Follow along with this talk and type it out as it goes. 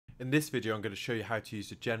In this video I'm going to show you how to use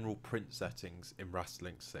the general print settings in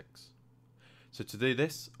Rasterlink 6. So to do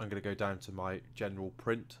this I'm going to go down to my general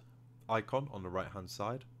print icon on the right hand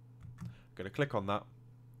side. I'm going to click on that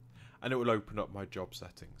and it will open up my job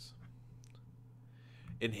settings.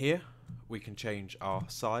 In here we can change our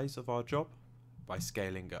size of our job by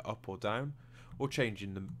scaling it up or down, or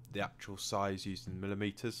changing the actual size using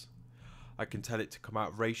millimeters. I can tell it to come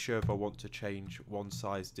out ratio if I want to change one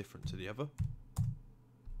size different to the other.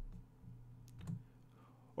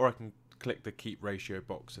 Or I can click the keep ratio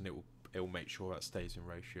box and it will make sure that stays in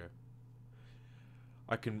ratio.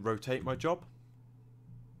 I can rotate my job.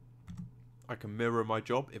 I can mirror my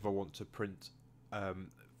job if I want to print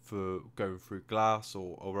for going through glass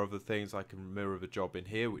or other things. I can mirror the job in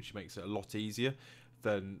here, which makes it a lot easier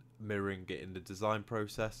than mirroring it in the design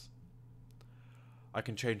process. I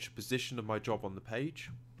can change the position of my job on the page,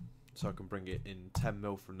 so I can bring it in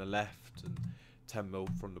 10mm from the left and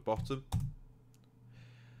 10mm from the bottom.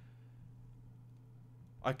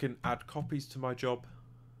 I can add copies to my job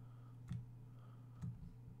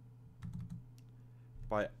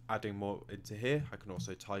by adding more into here. I can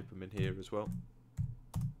also type them in here as well.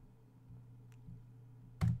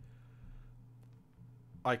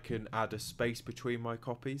 I can add a space between my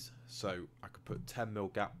copies, so I could put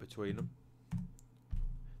 10mm gap between them.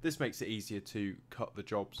 This makes it easier to cut the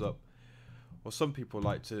jobs up, or some people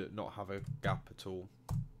like to not have a gap at all.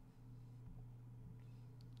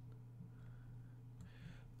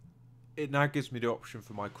 It now gives me the option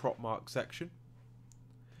for my crop mark section.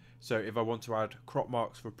 So if I want to add crop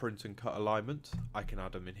marks for print and cut alignment, I can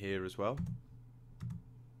add them in here as well.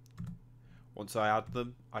 Once I add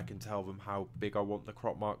them, I can tell them how big I want the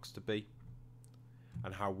crop marks to be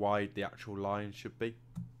and how wide the actual line should be.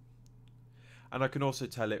 And I can also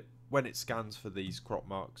tell it, when it scans for these crop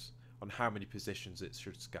marks, on how many positions it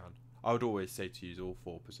should scan. I would always say to use all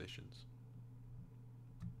 4 positions.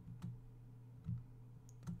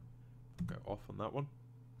 Go off on that one.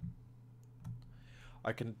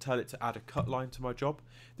 I can tell it to add a cut line to my job.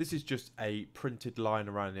 This is just a printed line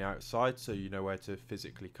around the outside, so you know where to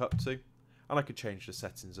physically cut to. And I can change the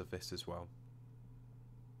settings of this as well.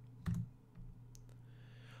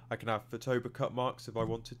 I can have Photoba cut marks if I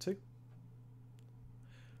wanted to.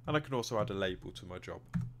 And I can also add a label to my job.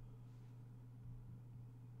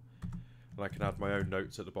 And I can add my own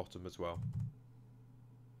notes at the bottom as well.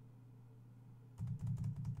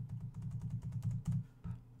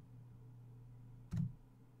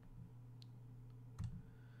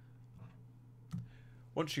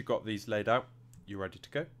 Once you've got these laid out, you're ready to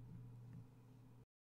go.